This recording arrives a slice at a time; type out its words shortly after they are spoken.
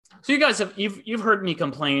So you guys you've heard me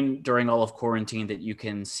complain during all of quarantine that you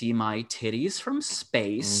can see my titties from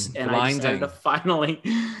space, and Blinding.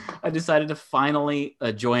 I decided to finally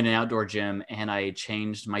join an outdoor gym, and I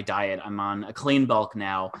changed my diet. I'm on a clean bulk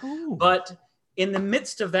now, Ooh. but in the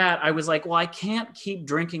midst of that, I was like, well, I can't keep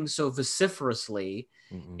drinking so vociferously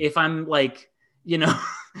if I'm like,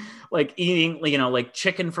 like eating, like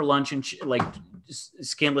chicken for lunch and like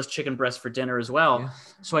skinless chicken breast for dinner as well. Yeah.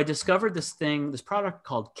 So I discovered this product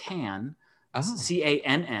called Cann,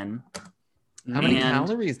 Cann. How many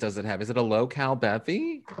calories does it have? Is it a low-cal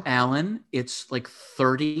bevy? Alan, it's like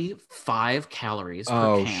 35 calories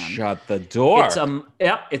per can. Shut the door. It's a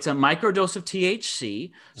microdose of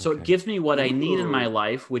THC. So it gives me what I need in my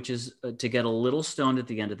life, which is to get a little stoned at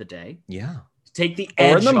the end of the day. Yeah. Take the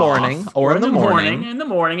edge or in the morning, off, or in the morning. In the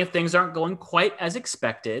morning, if things aren't going quite as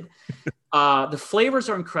expected. The flavors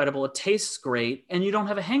are incredible. It tastes great, and you don't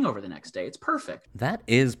have a hangover the next day. It's perfect. That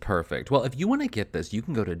is perfect. Well, if you want to get this, you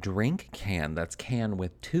can go to drinkcann, that's can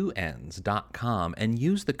with 2 N's.com, and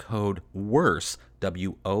use the code WORSE,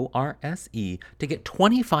 WORSE, to get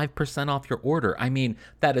 25% off your order. I mean,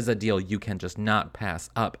 that is a deal you can just not pass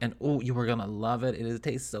up. And you are going to love it. It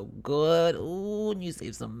tastes so good. And you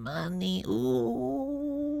save some money.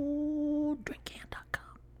 Drinkcann.com.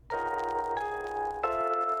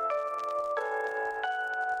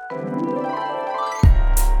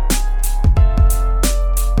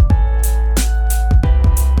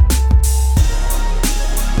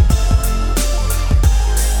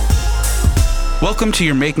 Welcome to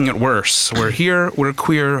You're Making It Worse. We're here, we're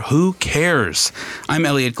queer, who cares? I'm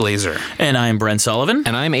Elliot Glazer. And I'm Brent Sullivan.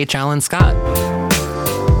 And I'm H. Alan Scott.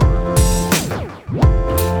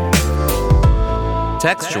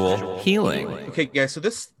 Textual healing. Okay, guys, so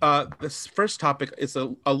this first topic is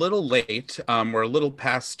a little late. We're a little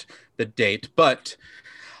past the date, but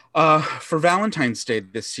for Valentine's Day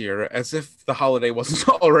this year, as if the holiday wasn't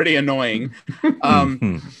already annoying,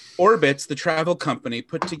 Orbitz, the travel company,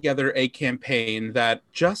 put together a campaign that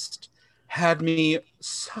just had me.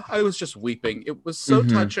 I was just weeping. It was so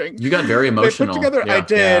touching. You got very emotional. They put together. I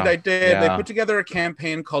did. Yeah. They put together a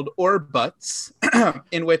campaign called Orbutts,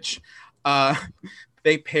 in which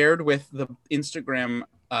they paired with the Instagram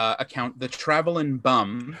account, The Travelin'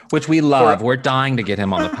 Bum, which we love. We're dying to get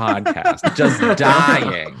him on the podcast. Just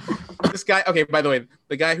dying. This guy. Okay. By the way,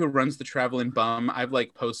 the guy who runs The Travelin' Bum, I've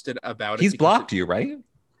posted about it. He's blocked you, right?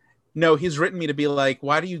 No, he's written me to be like,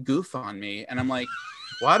 why do you goof on me? And I'm like,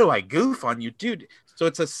 why do I goof on you, dude? So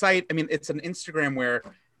it's a site. I mean, it's an Instagram where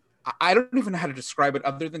I don't even know how to describe it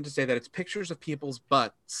other than to say that it's pictures of people's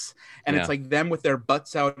butts, and it's like them with their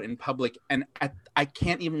butts out in public. And I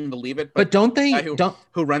can't even believe it. But don't they?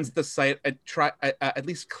 Who runs the site at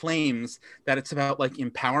least claims that it's about like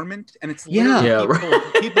empowerment, and it's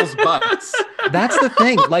people's butts. That's the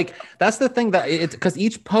thing. That's the thing that it's because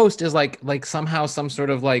each post is like somehow some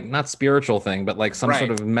sort of like not spiritual thing, but like some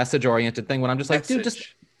sort of message oriented thing. When I'm just like, dude,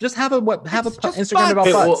 just have a Instagram about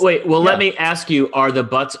butts. Let me ask you: are the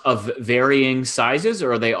butts of varying sizes,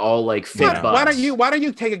 or are they all like fit butts? Why don't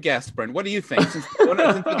you take a guess, Brent? What do you think? Since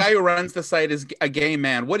the guy who runs the site is a gay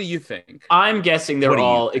man, what do you think? I'm guessing they're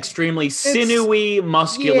all extremely sinewy,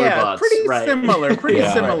 muscular butts. Pretty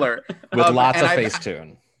similar. With lots of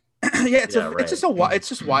Facetune. It's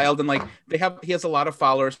just wild, and like he has a lot of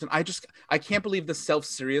followers, and I can't believe the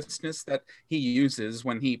self-seriousness that he uses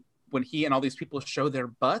when he and all these people show their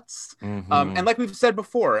butts. And like we've said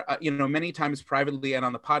before, many times privately and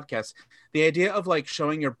on the podcast, the idea of like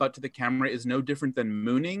showing your butt to the camera is no different than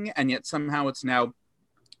mooning. And yet somehow it's now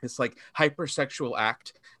this like hypersexual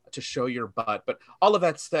act to show your butt. But all of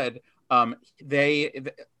that said,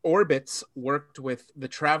 Orbitz worked with the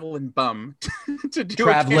Travelin' Bum to do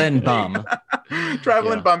Bum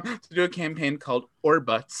to do a campaign called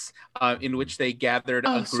Orbutts, in which they gathered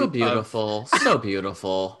a group so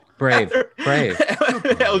beautiful. Brave.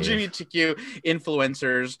 LGBTQ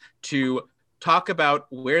influencers to talk about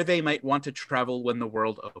where they might want to travel when the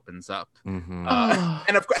world opens up. And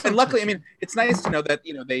of course, and luckily, I mean, it's nice to know that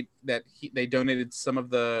they donated some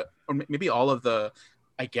of the, or maybe all of the,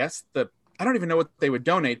 I don't even know what they would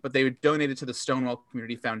donate, but they would donate it to the Stonewall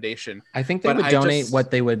Community Foundation. I think they would donate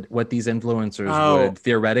what these influencers would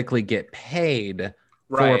theoretically get paid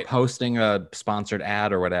for posting a sponsored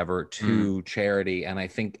ad or whatever to charity. And I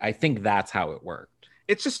think that's how it worked.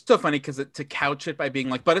 It's just so funny because to couch it by being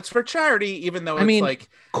like, but it's for charity, even though it's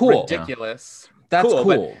cool. Ridiculous. That's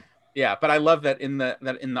cool. But I love that in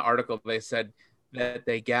the article they said that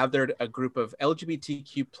they gathered a group of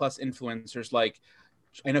LGBTQ plus influencers like,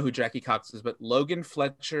 I know who Jackie Cox is, but Logan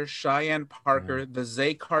Fletcher, Cheyenne Parker, the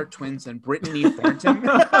Zakar twins, and Brittany Thornton.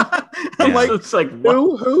 I'm like, it's like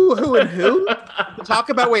who, and who? Talk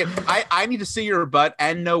about, wait, I need to see your butt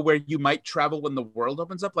and know where you might travel when the world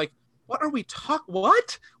opens up. Like, what are we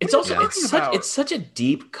what? It's also, it's such a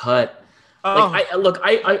deep cut. Like,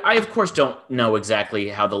 I of course don't know exactly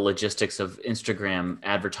how the logistics of Instagram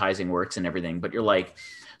advertising works and everything, but you're like,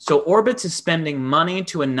 so Orbitz is spending money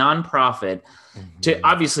to a nonprofit to,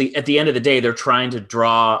 obviously at the end of the day, they're trying to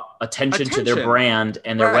draw attention to their brand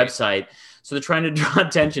and their website. So they're trying to draw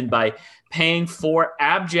attention by paying for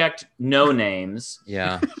abject no names.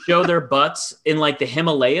 Yeah. Show their butts in like the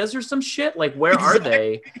Himalayas or some shit. Like, where are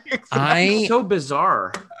they? It's so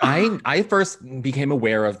bizarre. I first became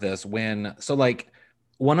aware of this when, so like,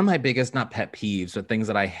 one of my biggest, not pet peeves, but things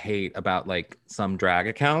that I hate about like some drag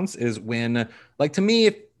accounts is when, like, to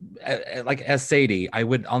me, like as Sadie,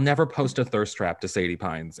 I'll never post a thirst trap to Sadie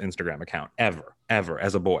Pine's Instagram account ever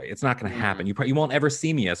as a boy. It's not going to happen. You won't ever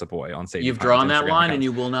see me as a boy on Sadie. You've Pine's drawn Instagram that line account. and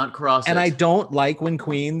you will not cross it. And I don't like when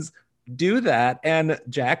queens do that. And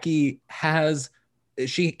Jackie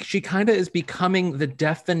she kind of is becoming the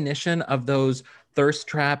definition of those thirst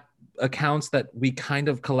trap accounts that we kind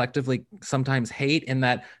of collectively sometimes hate, in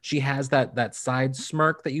that she has that side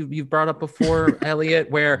smirk that you've brought up before, Elliot,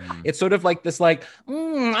 where it's sort of like this, like,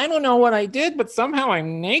 I don't know what I did, but somehow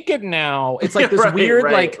I'm naked now. It's like this weird,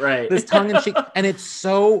 this tongue in cheek, and it's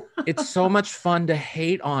so much fun to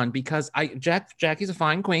hate on, because Jackie's a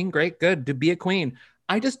fine queen, great, good to be a queen.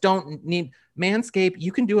 I just don't need Manscaped.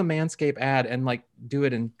 You can do a Manscaped ad and like do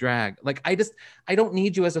it in drag. Like, I don't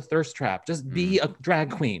need you as a thirst trap. Just be a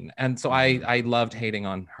drag queen. And so I loved hating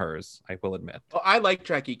on hers, I will admit. Well, I like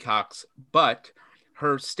Jackie Cox, but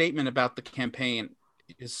her statement about the campaign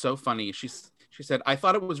is so funny. She said, I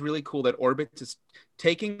thought it was really cool that Orbitz is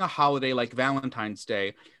taking a holiday like Valentine's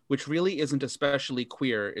Day, which really isn't especially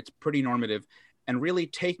queer. It's pretty normative, and really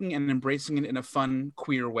taking and embracing it in a fun,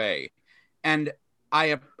 queer way. And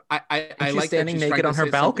I like standing naked on her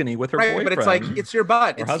balcony with her boyfriend. But it's like, it's your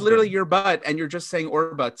butt. It's husband. Literally your butt, and you're just saying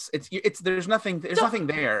Orbitz. There's nothing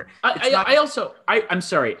there. I'm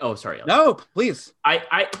sorry. Oh, sorry. No, please.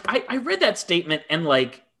 I read that statement, and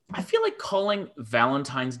like, I feel like calling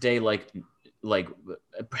Valentine's Day like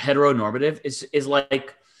heteronormative is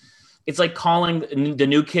like, it's like calling the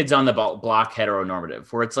New Kids on the Block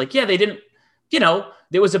heteronormative, where it's like, yeah, they didn't,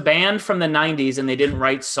 there was a band from the 90s and they didn't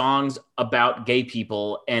write songs about gay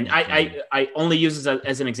people. And I only use this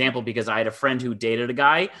as an example because I had a friend who dated a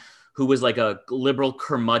guy who was like a liberal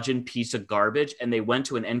curmudgeon piece of garbage. And they went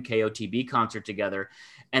to an NKOTB concert together.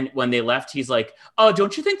 And when they left, he's like, oh,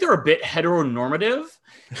 don't you think they're a bit heteronormative?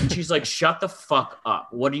 And she's like, shut the fuck up.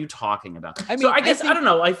 What are you talking about? I mean, so I guess, I don't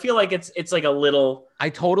know. I feel like it's like a little. I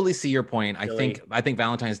totally see your point. Really? I think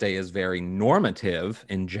Valentine's Day is very normative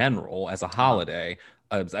in general as a holiday,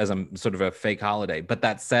 as a sort of a fake holiday. But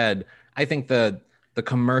that said, I think the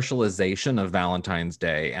commercialization of Valentine's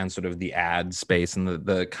Day and sort of the ad space and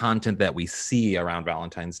the content that we see around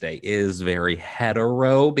Valentine's Day is very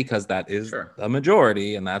hetero, because that is a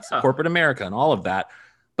majority, and that's corporate America and all of that.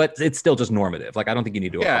 But it's still just normative. Like, I don't think you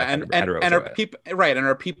need to hetero. And are people right? And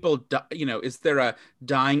are people, is there a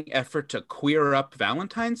dying effort to queer up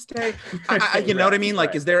Valentine's Day? You know what I mean?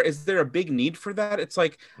 Like, is there a big need for that? It's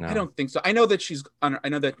like, no. I don't think so. I know that I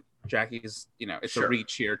know that Jackie's, it's a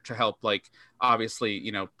reach here to help, like,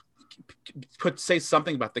 obviously, say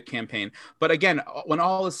something about the campaign. But again, when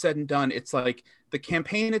all is said and done, it's like the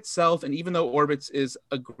campaign itself, and even though Orbitz is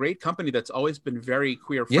a great company that's always been very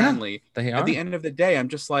queer friendly, at the end of the day, I'm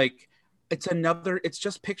just like, it's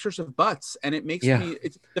just pictures of butts, and it makes me.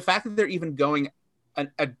 It's the fact that they're even going,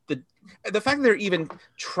 the fact that they're even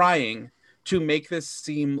trying to make this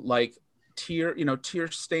seem like tear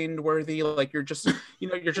stained worthy, like you're just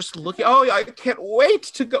looking, I can't wait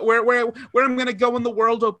to go where I'm gonna go when the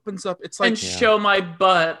world opens up. It's like, and show my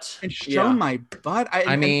butt my butt.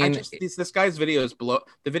 This guy's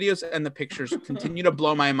videos and the pictures continue to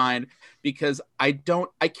blow my mind, because I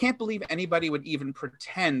can't believe anybody would even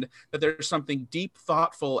pretend that there's something deep,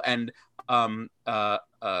 thoughtful, and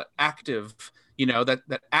active,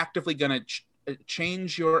 that actively gonna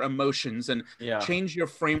change your emotions and change your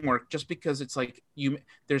framework, just because it's like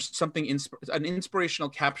there's something an inspirational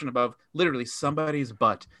caption above literally somebody's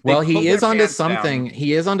butt. Well, he is onto something.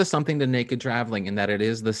 He is onto something to naked traveling, in that it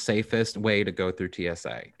is the safest way to go through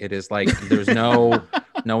TSA. It is like, there's no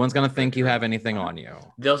one's gonna think you have anything on you.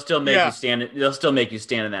 They'll still make you stand. They'll still make you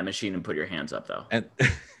stand in that machine and put your hands up, though. And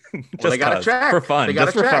they got to check for fun.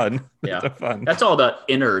 Just for fun. Yeah, that's all about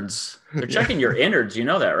innards. They're checking your innards. You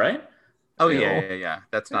know that, right? Oh, yeah.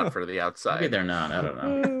 That's not for the outside. Maybe they're not. I don't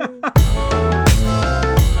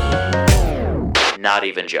know. Not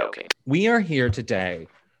even joking. We are here today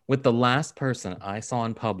with the last person I saw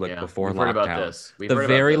in public before we've lockdown. Heard about this. The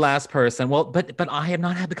very last person. Well, but I have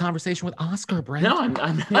not had the conversation with Oscar, Brent. No, I'm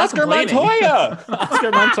not Oscar Montoya.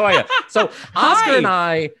 Oscar Montoya. So Oscar and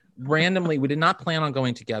I randomly, we did not plan on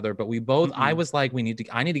going together, but we both, I was like, I need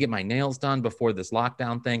to get my nails done before this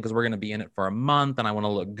lockdown thing, because we're going to be in it for a month and I want to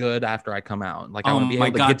look good after I come out. Like, I want to be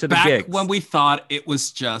able to get to the gigs. When we thought it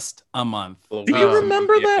was just a month. Do you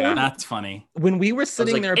remember that? That's funny. When we were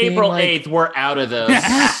sitting there being April like, 8th, we're out of this.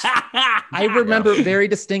 I remember very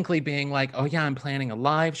distinctly being like, oh yeah, I'm planning a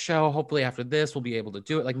live show. Hopefully after this, we'll be able to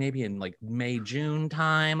do it. Like maybe in like May, June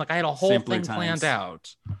time. Like I had a whole thing planned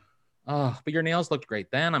out. Oh, but your nails looked great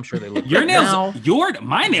then. I'm sure they look your great nails. now.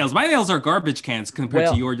 My nails are garbage cans compared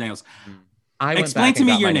to your nails. Explain to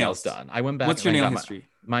me your nails done. I went back. What's your nail history?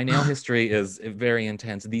 My nail history is very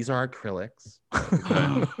intense. These are acrylics.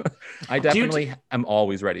 I definitely am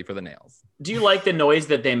always ready for the nails. Do you like the noise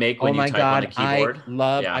that they make when you type on a keyboard?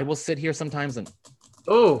 I will sit here sometimes and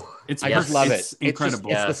I just love it. It's incredible.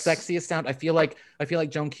 It's the sexiest sound. I feel like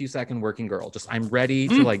Joan Cusack in Working Girl. Just I'm ready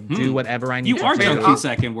to like do whatever I need to do. You are Joan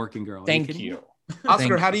Cusack in Working Girl. Thank you.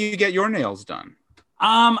 Oscar, how do you get your nails done?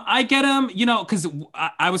 I get them, because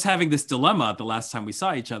I was having this dilemma the last time we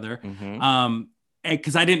saw each other.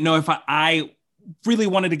 Because I didn't know if I really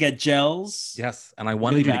wanted to get gels. Yes, and I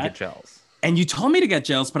wanted you to get gels. And you told me to get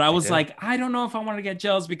gels, but I was like, I don't know if I want to get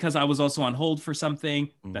gels because I was also on hold for something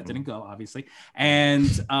that didn't go, obviously. And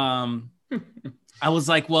I was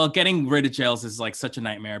like, well, getting rid of gels is like such a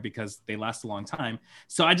nightmare because they last a long time.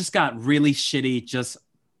 So I just got really shitty, just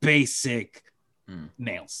basic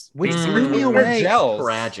nails. Which threw me away. Gels.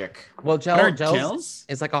 Tragic. Well, gels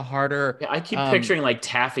is like a harder. Yeah, I keep picturing like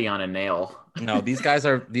taffy on a nail. No, these guys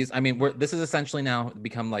are these. I mean, this is essentially now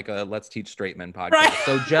become like a Let's Teach Straight Men podcast. Right.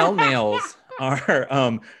 So gel nails are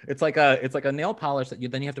it's like a nail polish that you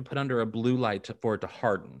have to put under a blue light for it to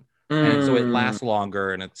harden. And so it lasts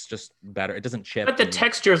longer and it's just better. It doesn't chip. But the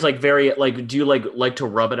texture is like very like. Do you like to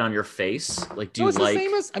rub it on your face? Like, do you it's like? The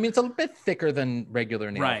same as, I mean, it's a bit thicker than regular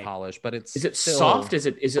nail polish, but it's. Is it still... soft? Is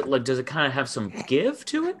it like? Does it kind of have some give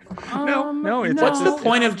to it? No. What's the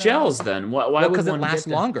point of gels then? Why? Because it lasts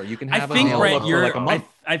longer. You can have. I think, Brent,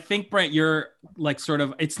 I think, Brent, you're like sort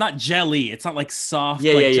of. It's not jelly. It's not like soft.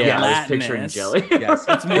 Yeah. I was picturing jelly. Yes,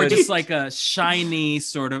 it's more just like a shiny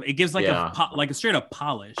sort of. It gives like a straight up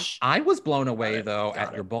polish. I was blown away though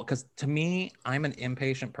at your bowl because to me, I'm an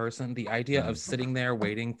impatient person. The idea of sitting there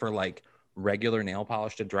waiting for like regular nail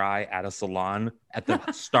polish to dry at a salon at the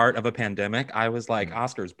start of a pandemic, I was like,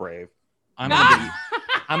 Oscar's brave. I'm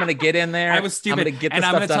gonna get in there. I was stupid. I'm gonna get and the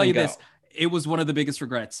I'm stuff gonna tell you go. this. It was one of the biggest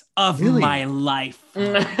regrets of my life.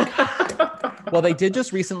 Well, they did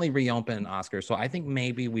just recently reopen, Oscar, so I think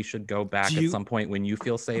maybe we should go back at some point when you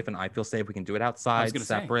feel safe and I feel safe. We can do it outside,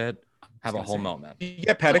 separate, have a whole moment. You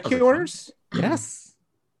get pedicures? Yes.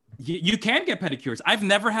 You can get pedicures. I've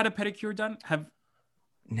never had a pedicure done.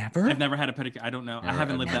 Never? I've never had a pedicure. I don't know. I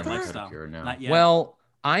haven't lived that lifestyle. Not yet. Well,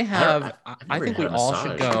 I have. I think we all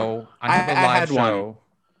should go. I have a live show.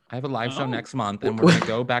 I have a live show next month, and we're going to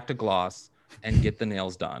go back to Gloss and get the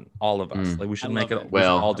nails done. All of us. Like we should make it. We should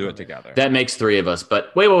all do it together. That makes 3 of us.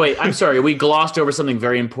 But wait. I'm sorry. We glossed over something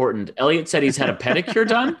very important. Elliot said he's had a pedicure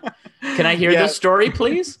done. Can I hear this story,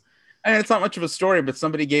 please? And it's not much of a story, but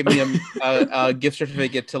somebody gave me a gift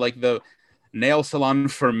certificate to like the nail salon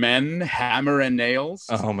for men, Hammer and Nails.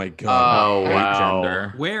 Oh my god! Wow.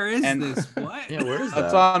 Gender. Where is this? What? Yeah, where is that?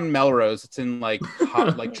 It's on Melrose. It's in like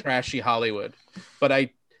like trashy Hollywood. But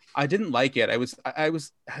I didn't like it. I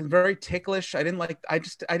was very ticklish. I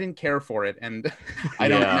didn't care for it, and I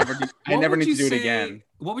never need to do it again.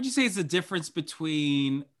 What would you say is the difference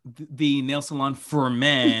between the nail salon for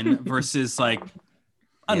men versus like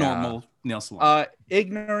a normal nail salon?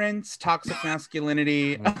 Ignorance, toxic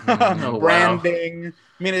masculinity, branding. Wow.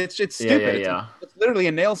 I mean, it's stupid. Yeah. It's literally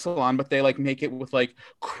a nail salon, but they like make it with like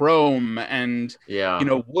chrome and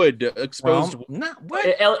wood exposed.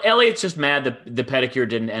 Elliot's just mad that the pedicure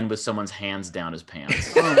didn't end with someone's hands down his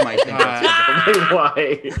pants. Oh my god!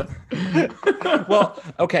 Why? Well,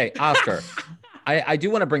 okay, Oscar. I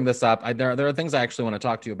do want to bring this up. There are things I actually want to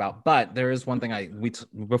talk to you about, but there is one thing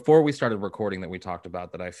before we started recording that we talked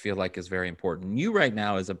about that I feel like is very important. You right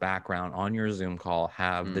now, as a background on your Zoom call,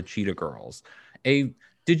 have the Cheetah Girls.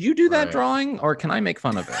 Did you do that drawing, or can I make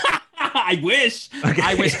fun of it? I wish. Okay.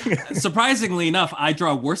 I wish. Surprisingly enough, I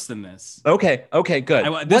draw worse than this. Okay,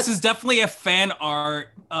 good. This is definitely a fan art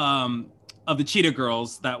of the Cheetah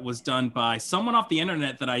Girls that was done by someone off the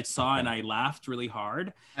internet that I saw and I laughed really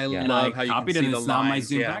hard. I love how you copied can it see and it's now my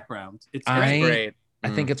Zoom yeah. background. It's great. I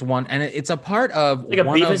think it's one, and it's a part of like a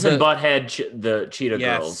one Beavis of and Butthead, the Cheetah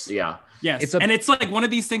Girls. Yeah. Yes. And it's like one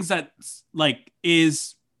of these things that like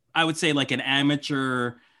is, I would say, like an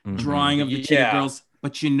amateur drawing of the cheetah girls,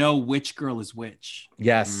 but you know which girl is which.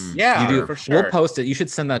 Yes. Yeah, you do. for sure. We'll post it. You should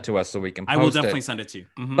send that to us so we can post it. I will definitely send it to you.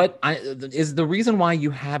 Mm-hmm. But is the reason why you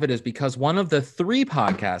have it is because one of the 3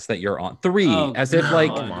 podcasts that you're on,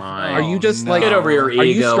 are you just like, get over your ego? Are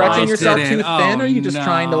you stretching yourself too thin? Or are you just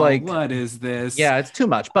trying to like, what is this? Yeah, it's too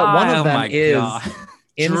much. But one of them is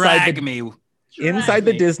inside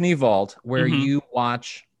the Disney Vault where you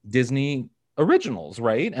watch Disney originals,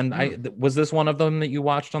 right? And was this one of them that you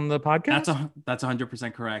watched on the podcast? That's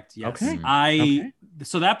 100% correct. Yes. Okay.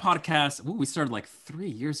 So that podcast, we started like 3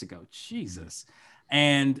 years ago. Jesus.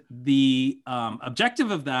 And the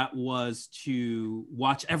objective of that was to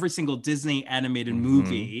watch every single Disney animated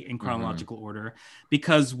movie in chronological order,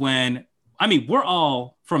 because we're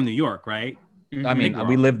all from New York, right? I mean,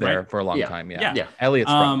 we lived there for a long time. Yeah.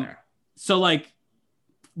 Elliot's from there. So like,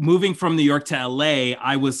 moving from New York to LA,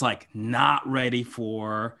 I was like not ready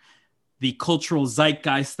for the cultural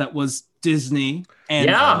zeitgeist that was Disney, and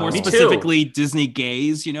more specifically Disney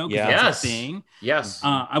gays, you know, because that's a thing. Yes.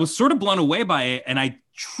 I was sort of blown away by it, and I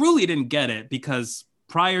truly didn't get it because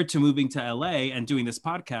prior to moving to LA and doing this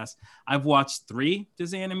podcast, I've watched 3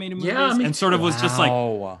 Disney animated movies and sort of was just like,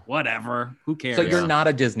 whatever, who cares? So you're not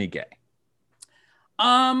a Disney gay?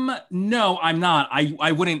 No, I'm not.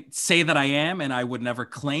 I wouldn't say that I am, and I would never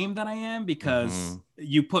claim that I am, because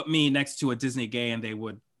you put me next to a Disney gay and they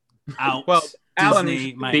would out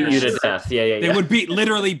Disney my beat you to death. They would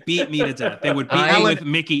literally beat me to death. They would beat me with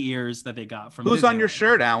Mickey ears that they got from Who's Disney. on your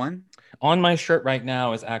shirt, Alan? On my shirt right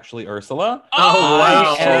now is actually Ursula. Oh,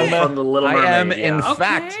 wow. From the Little Mermaid. I am, in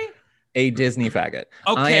fact, a Disney faggot.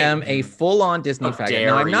 Okay. I am a full-on Disney faggot.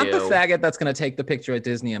 Now, I'm not the faggot that's going to take the picture at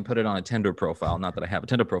Disney and put it on a Tinder profile. Not that I have a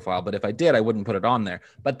Tinder profile, but if I did, I wouldn't put it on there.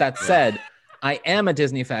 But that said, I am a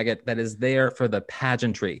Disney faggot that is there for the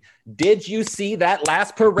pageantry. Did you see that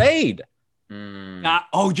last parade?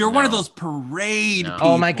 You're one of those parade people.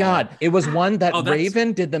 Oh my God. It was one that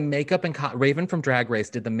Raven did the makeup and Raven from Drag Race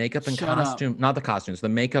did the makeup and costume, not the costumes, the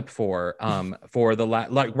makeup for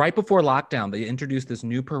the right before lockdown. They introduced this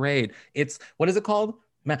new parade. It's, what is it called?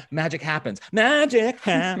 Magic Happens. Magic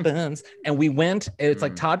Happens. And we went, it's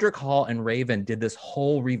like Todrick Hall and Raven did this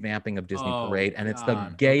whole revamping of Disney Parade, and it's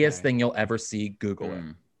the gayest thing you'll ever see. Google it.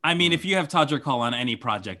 I mean, if you have Todrick Hall on any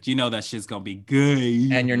project, you know that shit's gonna be gay,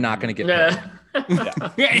 and you're not gonna get paid.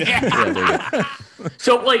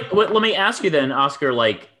 So, like, let me ask you then, Oscar.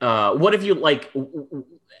 Like, what have you like?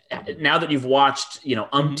 Now that you've watched,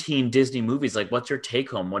 umpteen Disney movies, like, what's your take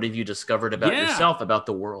home? What have you discovered about yourself, about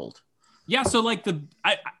the world? Yeah, so like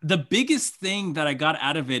the biggest thing that I got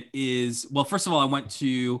out of it is, well, first of all, I went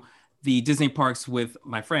to the Disney parks with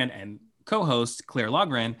my friend and co-host Claire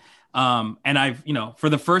Logren. And I've, for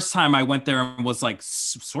the first time I went there and was like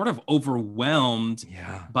sort of overwhelmed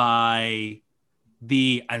by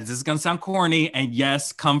this is going to sound corny, and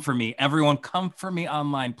yes, come for me. Everyone come for me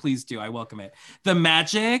online. Please do. I welcome it. The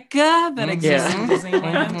magic that exists in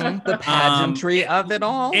Disneyland. The pageantry of it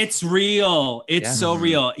all. It's real. It's so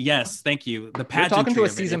real. Yes. Thank you. The pageantry. You're talking to a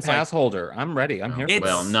season pass holder. I'm ready. I'm here for it.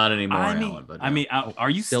 Well, not anymore, Alan. But are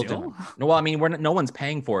you still? No, well, I mean, no one's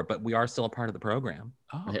paying for it, but we are still a part of the program.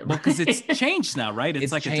 Oh, well, because it's changed now, right?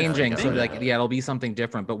 It's like changing. So it'll be something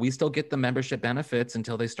different, but we still get the membership benefits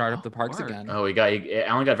until they start up the parks again. Oh,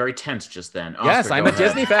 Alan got very tense just then. Oscar, yes, I'm a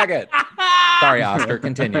Disney faggot. Sorry, Oscar.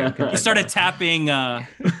 Continue. You started tapping on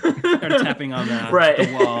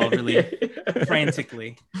the wall really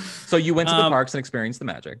frantically. So you went to the parks and experienced the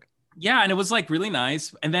magic. Yeah, and it was like really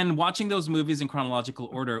nice. And then watching those movies in chronological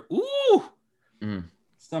order,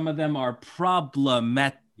 some of them are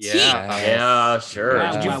problematic. Yeah, sure.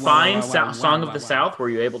 Did you find Song of the South? Were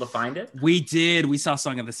you able to find it? We did. We saw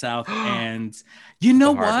Song of the South. And you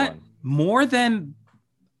know what? More than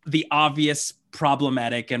the obvious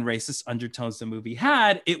problematic and racist undertones the movie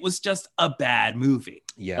had, it was just a bad movie.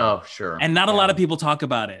 Yeah. Oh, sure. And not a lot of people talk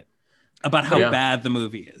about it. About how bad the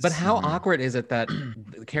movie is. But how awkward is it that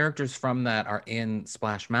the characters from that are in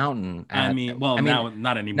Splash Mountain? Now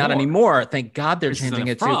not anymore. Not anymore. Thank God they're changing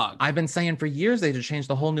it too. I've been saying for years they should change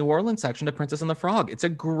the whole New Orleans section to Princess and the Frog. It's a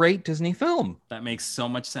great Disney film. That makes so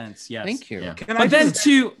much sense. Yes. Thank you.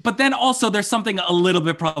 Yeah. But then also there's something a little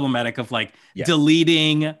bit problematic of like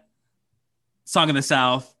deleting Song of the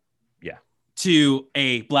South to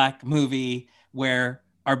a Black movie where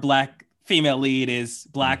our Black female lead is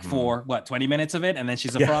black for 20 minutes of it, and then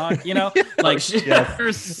she's a frog, you know, like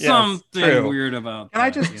there's something weird about. Can I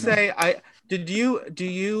just say, do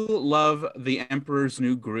you love The Emperor's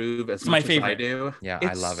New Groove as much as I do? Yeah,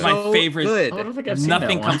 I love it. My favorite. Good. I don't think I've seen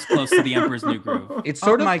Nothing that one. comes close to The Emperor's New Groove. It's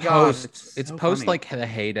sort of post. It's It's post funny. like the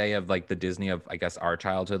heyday of like the Disney of, I guess, our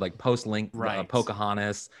childhood, like post Link,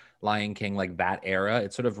 Pocahontas, Lion King, like that era.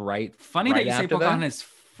 It's sort of Funny that you say after that. Pocahontas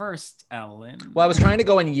first, Ellen. Well, I was trying to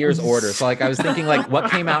go in years order, so like I was thinking like what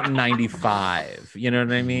came out in '95. You know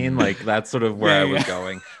what I mean? Like that's sort of where I was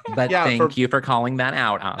going. But thank you for calling that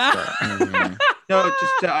out, Oscar. No,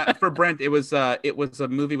 just for Brent, it was a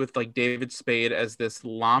movie with like David Spade as this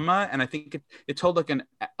llama, and I think it told like an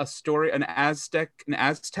Aztec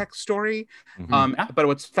story. But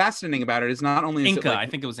what's fascinating about it is not only is Inca, it like, I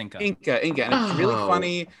think it was Inca, and it's really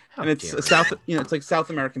funny, and it's it's like South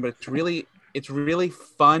American, but it's really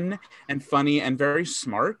fun and funny and very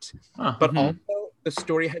smart. But also the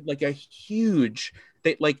story had like a huge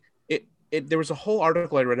there was a whole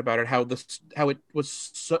article I read about it, how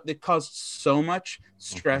it caused so much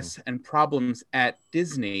stress and problems at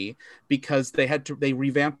Disney because they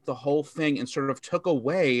revamped the whole thing and sort of took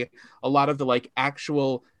away a lot of the like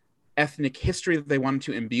actual ethnic history that they wanted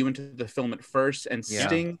to imbue into the film at first, and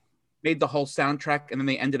Sting made the whole soundtrack, and then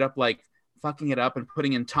they ended up like fucking it up and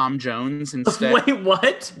putting in Tom Jones instead. Wait,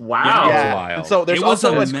 what? Wow. Yeah. Wild. And so there's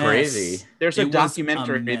also that's crazy. There's a It was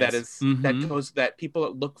documentary a that mess. is that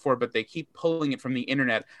people look for, but they keep pulling it from the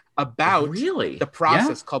internet about the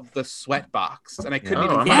process called the Sweat Box, and I couldn't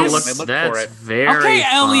even find it when I looked for it. Very okay,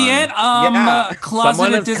 fun. Elliot. Closet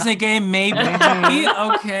Someone of Disney game, maybe.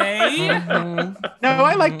 Okay. No,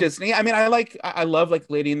 I like Disney. I mean, I love like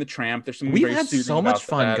Lady and the Tramp. There's some We've very had soothing so much about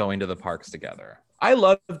fun that. going to the parks together. I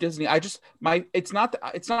love Disney. It's not the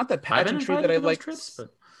I've been pageantry invited that I to those like. trips,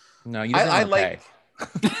 but No, you didn't like.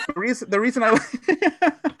 The reason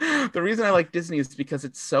I like Disney is because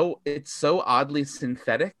it's so oddly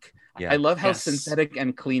synthetic. Yeah. I love how synthetic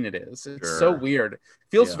and clean it is. It's so weird.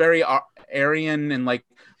 Feels very Aryan and like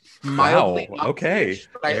mildly okay.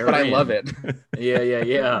 but I love it.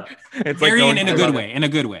 Yeah. It's Aryan going in to- a good way. In a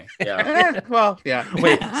good way. Yeah. Well, yeah.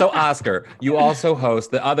 Wait, so Oscar, you also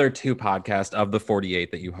host the other two podcasts of the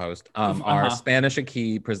 48 that you host, are Spanish A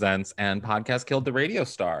Key Presents and Podcast Killed the Radio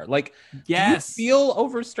Star. Like, Yes. do you feel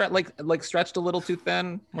overstretched, like stretched a little too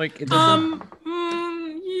thin? Like, it doesn't...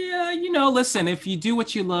 Yeah, you know, listen, if you do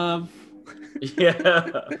what you love,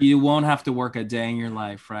 Yeah. you won't have to work a day in your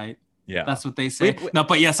life, right? Yeah. That's what they say. No,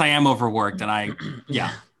 but yes, I am overworked, and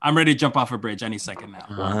I'm ready to jump off a bridge any second now.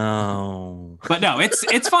 Wow. But no,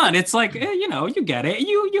 it's fun. It's like, you know, you get it.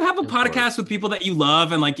 You have a podcast with people that you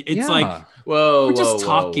love, and like it's like Whoa, we're just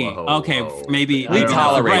talking. Okay, maybe We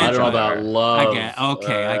tolerate I each don't know other. about love. I get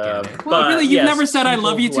it. Well, but really, you've yes, never said I people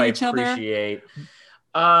love you who to I each other? appreciate.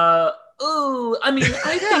 I mean,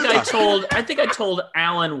 I think I told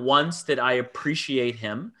Alan once that I appreciate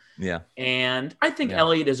him. Yeah. And I think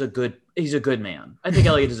Elliot is he's a good man. I think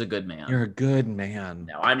Elliot is a good man. You're a good man.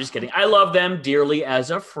 No, I'm just kidding. I love them dearly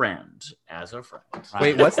as a friend.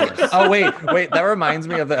 Wait, what's that? Oh, wait. That reminds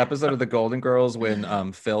me of the episode of The Golden Girls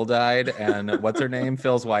when Phil died, and what's her name?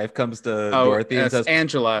 Phil's wife comes to Dorothy and says,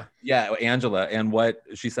 Angela. Yeah, Angela. And what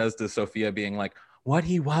she says to Sophia being like, what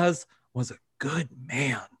he was a good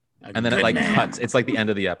man. And then it like cuts. It's like the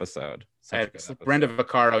end of the episode. It's Brenda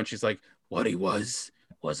Vaccaro, and she's like, what he was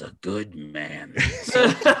a good man.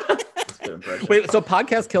 Wait, so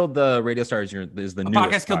Podcast Killed the Radio Star is the newest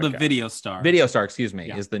Podcast Killed the Video Star. Video Star, excuse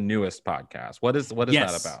me, is the newest podcast. What is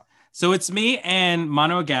that about? So it's me and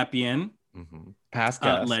Mano Agapian, past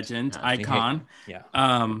guest, legend, icon.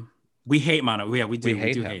 Yeah. We hate Mano. We do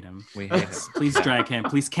hate him. We hate him. Please drag him.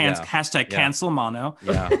 Please hashtag cancel Mano.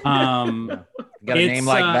 Yeah. You got a name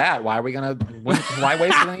like that. Why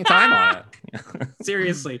waste any time on it?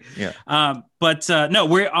 Seriously. Yeah. But no,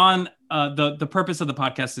 we're on the purpose of the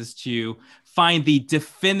podcast is to find the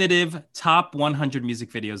definitive top 100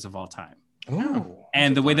 music videos of all time. Oh.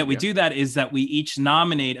 And the way that we do that is that we each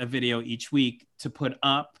nominate a video each week to put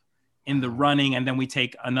up in the running, and then we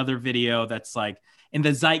take another video that's like in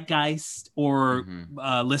the zeitgeist, or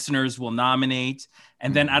listeners will nominate,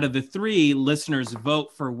 and then out of the three, listeners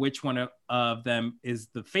vote for which one of them is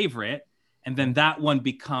the favorite, and then that one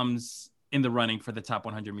becomes in the running for the top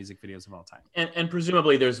 100 music videos of all time. And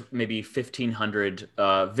presumably there's maybe 1,500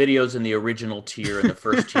 videos in the original tier in the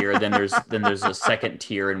first tier. Then there's a second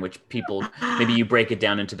tier in which people, maybe you break it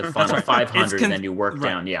down into the final 500 and then you work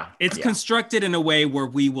down. Yeah. It's constructed in a way where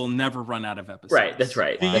we will never run out of episodes. Right. That's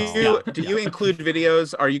right. Do you include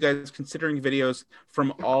videos? Are you guys considering videos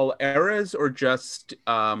from all eras, or just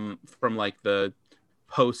from like the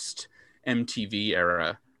post MTV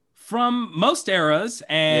era. From most eras,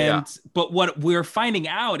 but what we're finding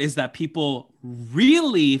out is that people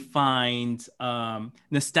really find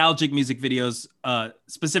nostalgic music videos,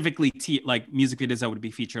 specifically like music videos that would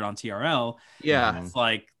be featured on TRL. Yeah, it's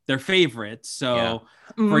like their favorite. So,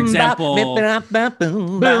 for example, oh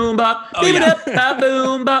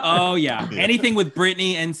yeah, anything with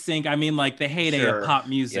Britney and NSYNC. I mean, like the heyday of pop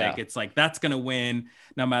music. It's like that's gonna win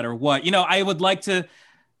no matter what. You know, I would like to,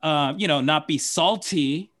 not be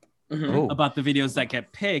salty about the videos that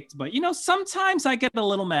get picked, but sometimes I get a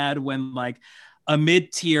little mad when like a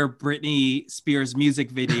mid-tier Britney Spears music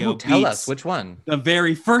video tell us which one, the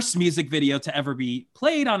very first music video to ever be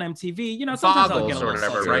played on MTV. Sometimes I'll get a little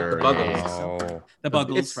whatever, salty. right? The Buggles. The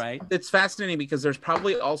Buggles, right? It's fascinating because there's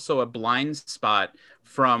probably also a blind spot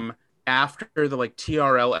from after the like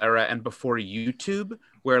TRL era and before YouTube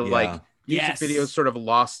where like music videos sort of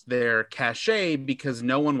lost their cachet because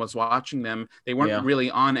no one was watching them. They weren't really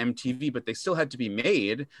on MTV, but they still had to be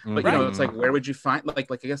made. But it's like, where would you find like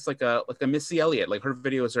I guess like a Missy Elliott? Like her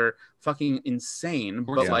videos are fucking insane.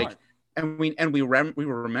 But like, and we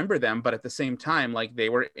remember them, but at the same time, like they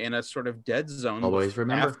were in a sort of dead zone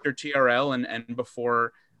after TRL and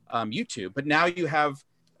before YouTube. But now you have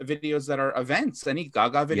videos that are events. Any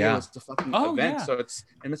Gaga video is a fucking event. So it's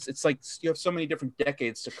like you have so many different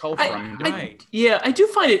decades to cull from. I do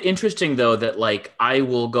find it interesting though that like I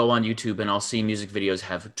will go on YouTube and I'll see music videos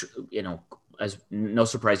have as no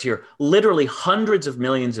surprise here, literally hundreds of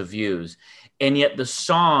millions of views, and yet the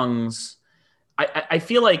songs, I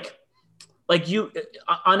feel like you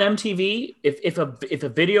on MTV, if a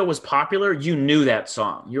video was popular, you knew that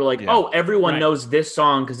song. You're like, everyone knows this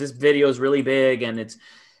song because this video is really big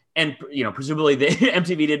and presumably the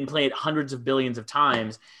MTV didn't play it hundreds of billions of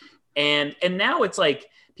times. And now it's like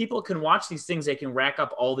people can watch these things, they can rack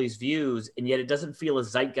up all these views, and yet it doesn't feel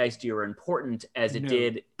as zeitgeisty or important as it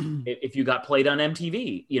did if you got played on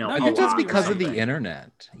MTV. Just because of the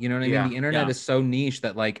internet. You know what I mean? The internet is so niche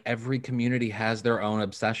that like every community has their own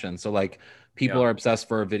obsession. So like people are obsessed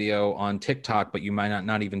for a video on TikTok, but you might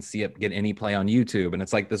not even see it get any play on YouTube. And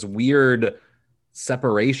it's like this weird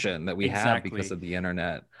separation that we have because of the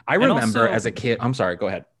internet. I remember as a kid, I'm sorry, go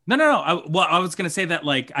ahead. No. I was going to say that,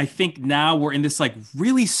 like, I think now we're in this like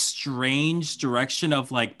really strange direction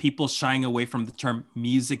of like people shying away from the term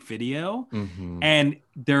music video and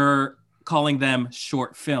they're calling them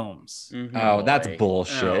short films. Oh, that's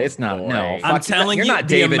bullshit. It's not. No, I'm telling you, you're not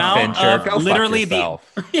David Fincher. Go literally the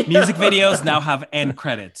music videos now have end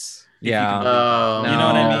credits. Yeah. You know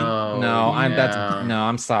what I mean?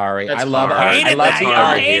 I'm sorry. That's I love hard. I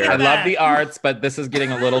love the arts, but this is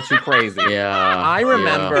getting a little too crazy. I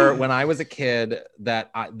remember when I was a kid that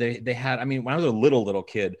they had, I mean, when I was a little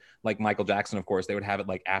kid, like Michael Jackson, of course, they would have it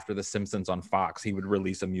like after The Simpsons on Fox, he would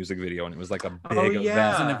release a music video and it was like a big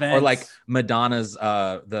event. Or like Madonna's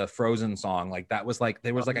the Frozen song, like that was like,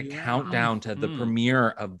 there was like a countdown to the premiere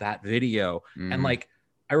of that video. And like,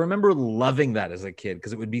 I remember loving that as a kid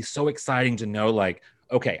because it would be so exciting to know like,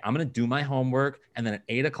 okay, I'm going to do my homework and then at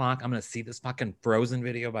 8:00, I'm going to see this fucking Frozen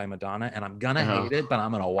video by Madonna and I'm going to hate it, but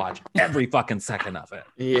I'm going to watch every fucking second of it.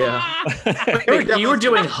 Yeah. You were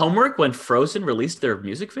doing homework when Frozen released their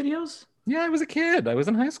music videos? Yeah, I was a kid. I was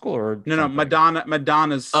in high school or something.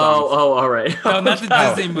 Madonna's song. Oh, all right. No, not the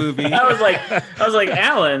Disney movie. I was like,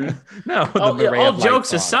 Alan. No, all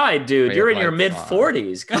jokes aside, dude, you're in your mid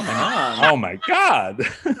 40s. Come on. Oh my God.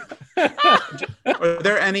 Are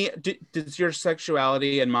there any? Does your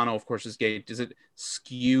sexuality, and Mono, of course, is gay? Does it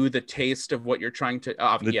skew the taste of what you're trying to?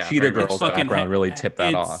 The Cheetah Girls background really tipped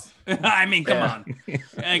that off. I mean, come on.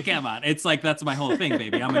 It's like that's my whole thing,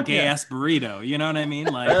 baby. I'm a gay ass burrito. You know what I mean?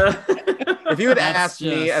 Like, if you had asked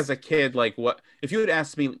me as a kid, like what? If you had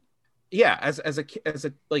asked me, as a kid,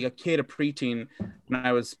 a preteen, when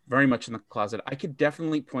I was very much in the closet, I could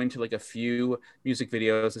definitely point to like a few music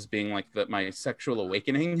videos as being like my sexual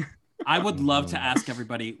awakening. I would love to ask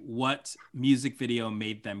everybody what music video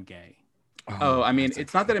made them gay. Oh, I mean,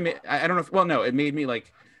 it's not that it made. I don't know. Well, no, it made me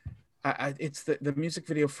like. It's the music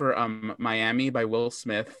video for Miami by Will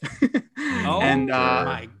Smith. My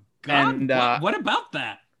God! And what about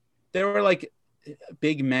that? There were like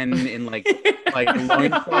big men in like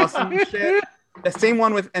loincloths and shit. The same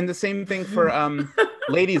one and the same thing for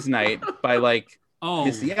Ladies' Night by like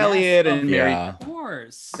Missy Elliott and Mary. Of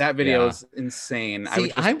course. That video is insane.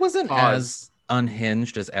 See, I wasn't as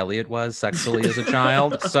unhinged as Elliot was sexually as a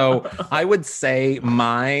child. So I would say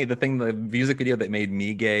the music video that made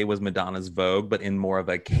me gay was Madonna's Vogue, but in more of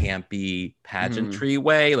a campy pageantry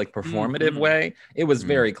way, like performative way. It was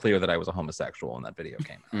very clear that I was a homosexual when that video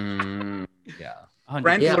came out.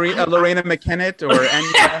 Brent, Lorena McKennitt or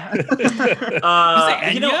Enya?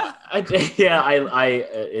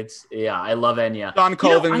 I love Enya. Don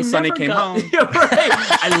Colvin, Sonny Came Home. Right.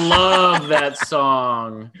 I love that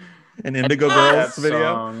song. An Indigo Girls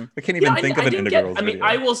video. I can't even think of an Indigo Girls video.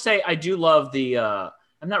 I will say I do love the.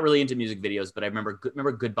 I'm not really into music videos, but I remember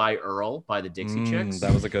Goodbye Earl by the Dixie Chicks.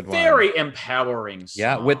 That was a good one. Very empowering song.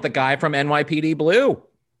 Yeah, with the guy from NYPD Blue.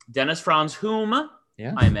 Dennis Franz, whom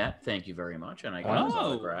I met. Thank you very much. And I got his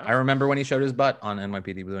autograph. I remember when he showed his butt on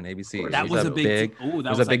NYPD Blue and ABC. That was a big deal.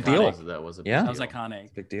 That was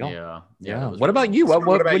iconic. Big deal. Yeah. What about you?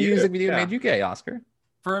 What music video made you gay, Oscar?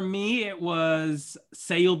 For me, it was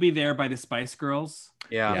Say You'll Be There by the Spice Girls.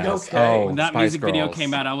 Yeah. Yes. Okay. When that Spice music Girls. video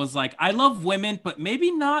came out, I was like, I love women, but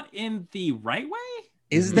maybe not in the right way.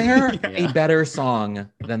 Is there a better song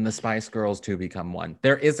than the Spice Girls 2 Become One?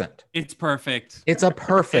 There isn't. It's perfect. It's a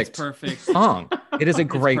perfect song. It is a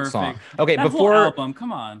great song. Okay, that whole album,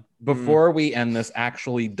 come on. Before we end this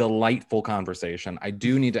actually delightful conversation, I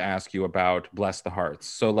do need to ask you about Bless the Hearts.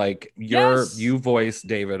 So like you voiced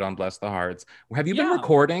David on Bless the Hearts. Have you been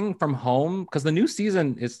recording from home? Because the new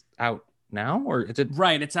season is out now, or is it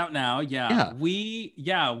right? It's out now. Yeah. We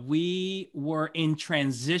were in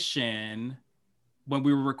transition when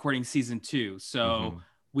we were recording season 2. So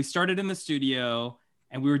we started in the studio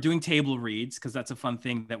and we were doing table reads, because that's a fun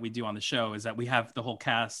thing that we do on the show, is that we have the whole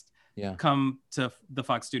cast come to the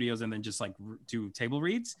Fox Studios and then just like do table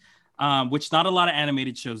reads, which not a lot of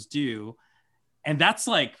animated shows do. And that's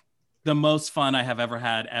like the most fun I have ever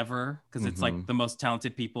had because it's like the most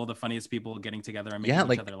talented people, the funniest people getting together and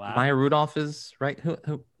making each other laugh. Maya Rudolph is right.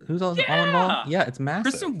 Who's all involved? Yeah, it's massive.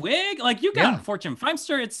 Kristen Wiig, like you got Fortune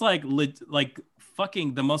Feimster. It's like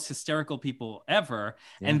fucking the most hysterical people ever.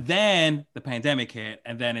 And then the pandemic hit,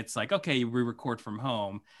 and then it's like, okay, we record from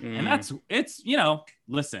home, and it's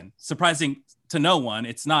listen, surprising to no one,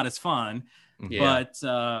 it's not as fun, but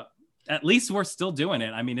at least we're still doing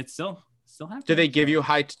it. I mean, it's still happening. Do they give you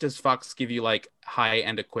does Fox give you like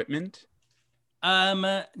high-end equipment?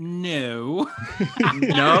 No. No?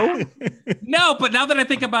 No, but now that I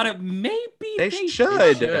think about it, maybe they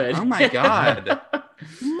should. Oh my God.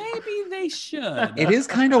 Maybe they should. It is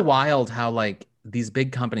kind of wild how like these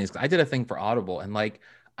big companies, I did a thing for Audible, and like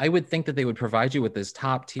I would think that they would provide you with this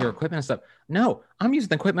top tier equipment and stuff. No, I'm using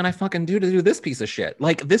the equipment I fucking do to do this piece of shit.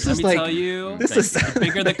 Like this is like, tell you, this is the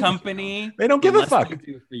bigger the company, they don't give a fuck. They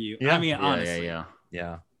do for you. Yeah. I mean, honestly.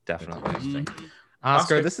 Yeah, definitely.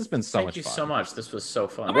 Oscar, this has been so much fun. Thank you so much. This was so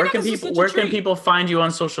fun. Oh Where can people find you on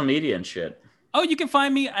social media and shit? Oh, you can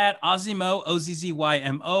find me at Ozzymo,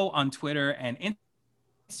 OZZYMO on Twitter and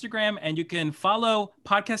Instagram, and you can follow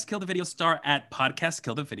Podcast Kill the Video Star at Podcast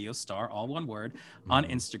Kill the Video Star, all one word, on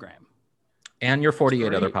Instagram. And your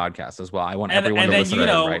 48 other podcasts as well. I want everyone to listen to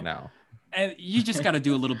them right now. And you just got to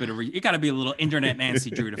do a little bit of you got to be a little internet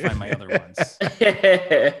Nancy Drew to find my other ones.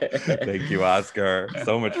 Thank you, Oscar.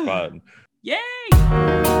 So much fun. Yay!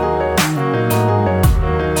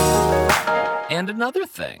 And another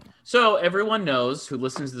thing. So everyone knows who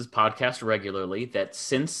listens to this podcast regularly that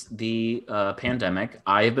since the pandemic,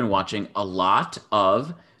 I have been watching a lot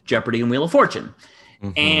of Jeopardy and Wheel of Fortune.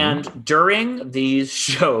 And during these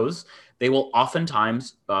shows, they will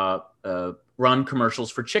oftentimes run commercials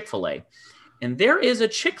for Chick-fil-A. And there is a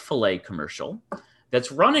Chick-fil-A commercial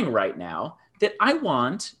that's running right now that I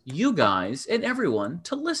want you guys and everyone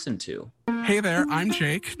to listen to. Hey there, I'm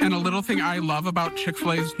Jake, and a little thing I love about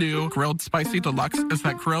Chick-fil-A's new Grilled Spicy Deluxe is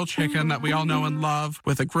that grilled chicken that we all know and love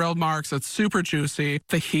with the grilled marks. It's super juicy.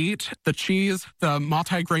 The heat, the cheese, the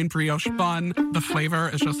multi-grain brioche bun, the flavor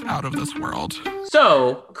is just out of this world.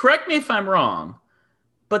 So, correct me if I'm wrong,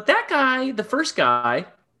 but that guy, the first guy's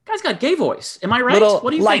got gay voice. Am I right? What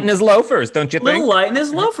do you light think? In his loafers, don't you think? Little light in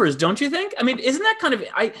his loafers, don't you think? I mean, isn't that kind of...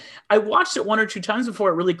 I watched it one or two times before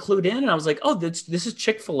it really clued in, and I was like, oh, this is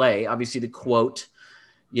Chick-fil-A. Obviously, the quote,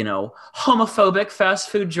 homophobic fast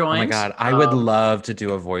food joint. Oh my God, I would love to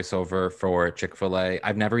do a voiceover for Chick-fil-A.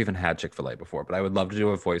 I've never even had Chick-fil-A before, but I would love to do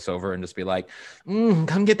a voiceover and just be like,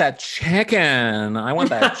 come get that chicken. I want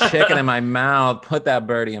that chicken in my mouth. Put that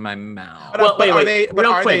birdie in my mouth. Well, wait,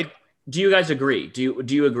 real quick. Do you guys agree? Do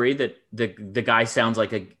you agree that the guy sounds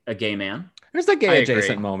like a gay man? There's a gay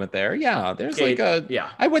adjacent moment there. Yeah, there's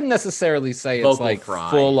I wouldn't necessarily say vocal it's like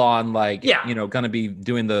fry. Full on like going to be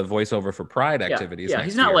doing the voiceover for Pride activities. Yeah,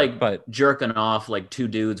 he's not like jerking off like two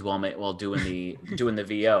dudes while doing the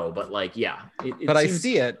VO, but like I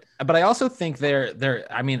see it. But I also think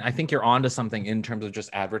I think you're onto something in terms of just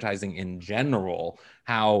advertising in general,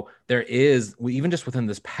 how there is, even just within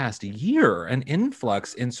this past year, an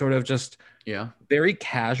influx in sort of just very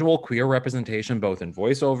casual queer representation, both in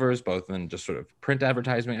voiceovers, both in just sort of print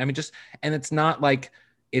advertising. I mean, and it's not like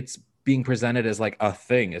it's being presented as like a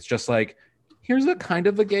thing. It's just like, here's a kind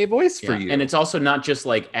of a gay voice for you. And it's also not just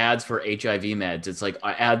like ads for HIV meds. It's like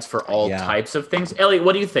ads for all types of things. Elliot,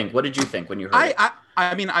 what do you think? What did you think when you heard it?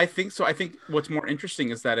 I mean, I think so. I think what's more interesting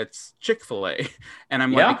is that it's Chick-fil-A. And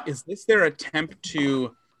I'm like, is this their attempt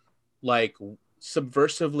to like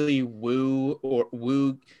subversively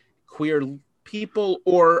woo queer people,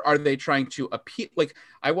 or are they trying to appeal? Like,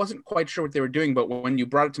 I wasn't quite sure what they were doing, but when you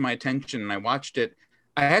brought it to my attention and I watched it,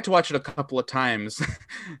 I had to watch it a couple of times,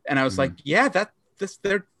 and I was like, "Yeah,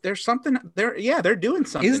 there's something there. Yeah, they're doing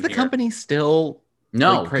something." Is the company still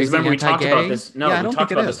no? Because remember we talked about this. No, we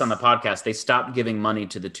talked about this on the podcast. They stopped giving money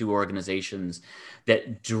to the two organizations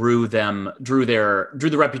that drew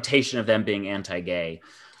the reputation of them being anti-gay.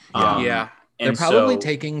 And they're probably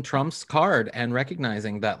taking Trump's card and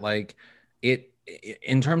recognizing that, like,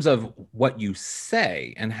 in terms of what you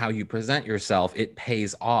say and how you present yourself, it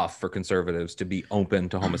pays off for conservatives to be open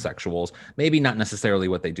to homosexuals. Maybe not necessarily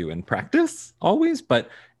what they do in practice always, but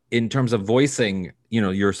in terms of voicing,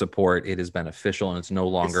 your support, it is beneficial, and it's no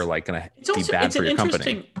longer going to be bad for your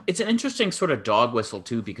company. It's an interesting sort of dog whistle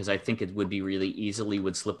too, because I think it would be really easily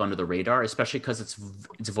would slip under the radar, especially because it's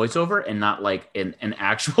voiceover and not like an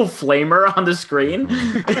actual flamer on the screen.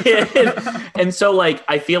 And so like,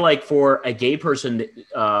 I feel like for a gay person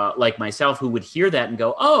like myself who would hear that and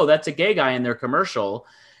go, oh, that's a gay guy in their commercial.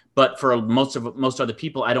 But for most other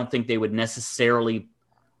people, I don't think they would necessarily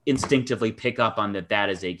instinctively pick up on that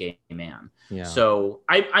is a gay man. Yeah. So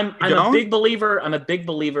I'm a big believer.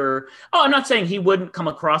 Oh, I'm not saying he wouldn't come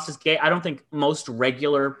across as gay. I don't think most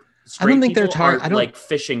regular straight people are like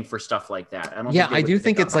fishing for stuff like that. I do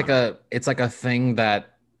think it's like a thing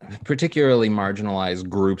that particularly marginalized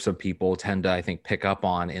groups of people tend to, I think, pick up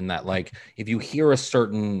on, in that, like, if you hear a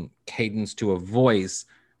certain cadence to a voice,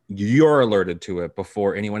 you're alerted to it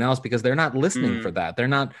before anyone else, because they're not listening for that. They're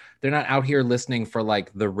not out here listening for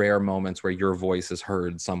like the rare moments where your voice is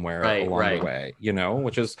heard somewhere along the way,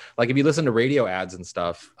 which is like, if you listen to radio ads and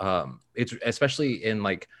stuff, it's especially in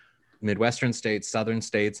like Midwestern states, Southern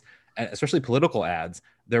states, especially political ads,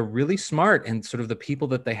 they're really smart in sort of the people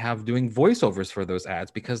that they have doing voiceovers for those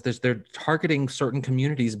ads, because they're targeting certain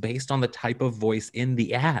communities based on the type of voice in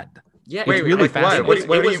the ad. Yeah. It's really fascinating.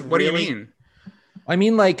 What do you mean? I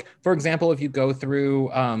mean, like, for example, if you go through,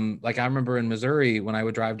 like, I remember in Missouri when I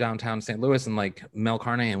would drive downtown St. Louis, and like Mel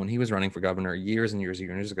Carnahan, when he was running for governor years and years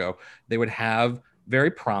ago, they would have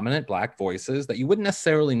very prominent Black voices that you wouldn't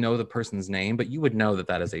necessarily know the person's name, but you would know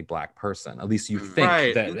that is a Black person. At least you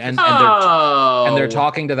think that, and they're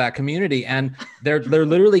talking to that community, and they're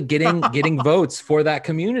literally getting votes for that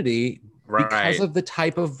community because of the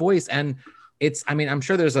type of voice. And I'm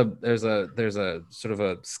sure there's a sort of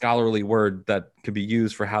a scholarly word that could be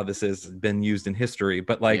used for how this has been used in history,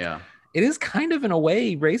 but like, it is kind of in a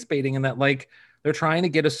way race baiting, in that like they're trying to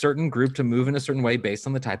get a certain group to move in a certain way based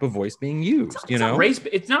on the type of voice being used.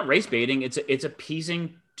 It's not race baiting. It's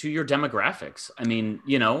appeasing to your demographics. I mean,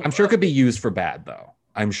 I'm sure it could be used for bad though.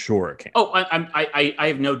 I'm sure it can. Oh, I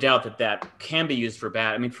have no doubt that can be used for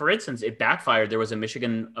bad. I mean, for instance, it backfired. There was a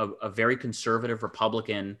Michigan, a very conservative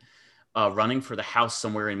Republican running for the House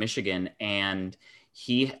somewhere in Michigan, and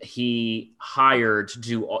he hired to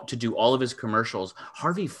do all of his commercials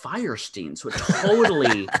Harvey Fierstein. So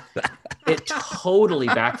it totally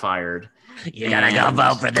backfired. You gotta go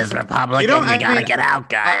vote for this Republican. You gotta get out,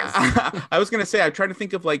 guys. I was gonna say, I'm trying to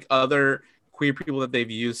think of like other queer people that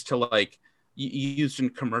they've used to like used in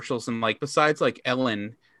commercials, and like besides like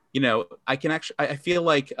Ellen, I can actually I feel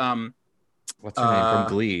like what's her name from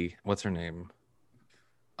Glee? What's her name?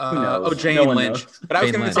 Jane Lynch. But I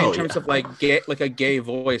was going to say in terms of like gay, like a gay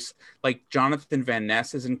voice, like Jonathan Van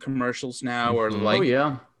Ness is in commercials now, or like,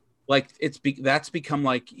 like that's become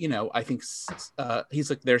like, I think he's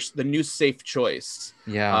like there's the new safe choice.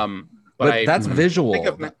 Yeah. But that's visual.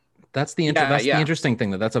 That's the interesting thing,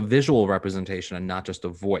 that's a visual representation and not just a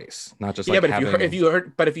voice, not just like if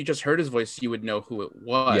you just heard his voice, you would know who it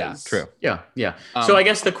was. Yeah, true. Yeah. So I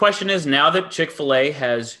guess the question is, now that Chick-fil-A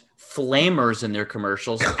has flamers in their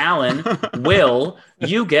commercials, Alan, will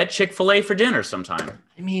you get Chick-fil-A for dinner sometime?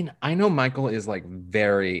 I mean, I know Michael is like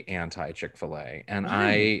very anti Chick-fil-A, and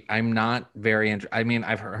I'm not very I mean,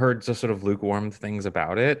 I've heard just sort of lukewarm things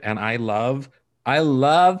about it, and I love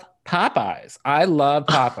Popeyes. I love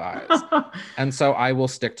Popeyes. And so I will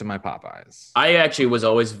stick to my Popeyes. I actually was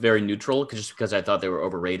always very neutral just because I thought they were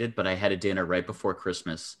overrated, but I had a dinner right before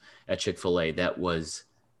Christmas at Chick-fil-A that was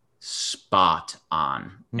spot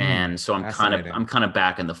on. And so I'm kind of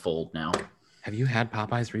back in the fold now. Have you had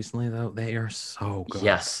Popeyes recently though? They are so good.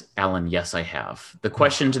 Yes, Alan. Yes, I have. The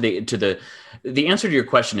question the answer to your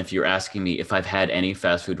question, if you're asking me if I've had any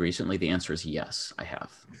fast food recently, the answer is yes, I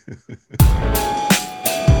have.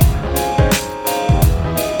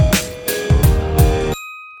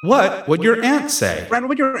 What would your aunt say? Brad, what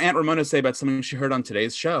would your Aunt Ramona say about something she heard on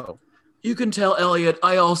today's show? You can tell Elliot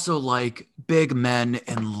I also like big men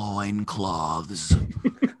in loincloths.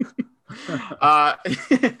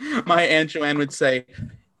 My Aunt Joanne would say,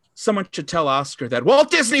 someone should tell Oscar that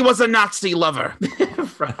Walt Disney was a Nazi lover.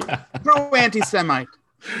 Pro anti-Semite.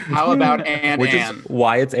 How about Aunt Which Anne? is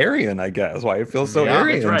why it's Aryan, I guess. Why it feels so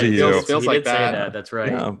Aryan to you. Feels like that. That's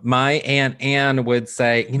right. Yeah. My Aunt Anne would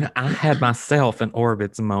say, I had myself an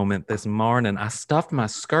Orbitz moment this morning. I stuffed my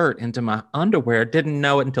skirt into my underwear. Didn't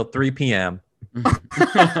know it until 3 p.m.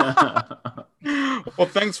 Well,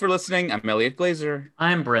 thanks for listening. I'm Elliot Glazer.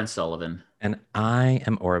 I'm Brent Sullivan. And I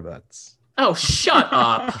am Orbitz. Oh, shut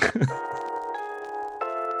up.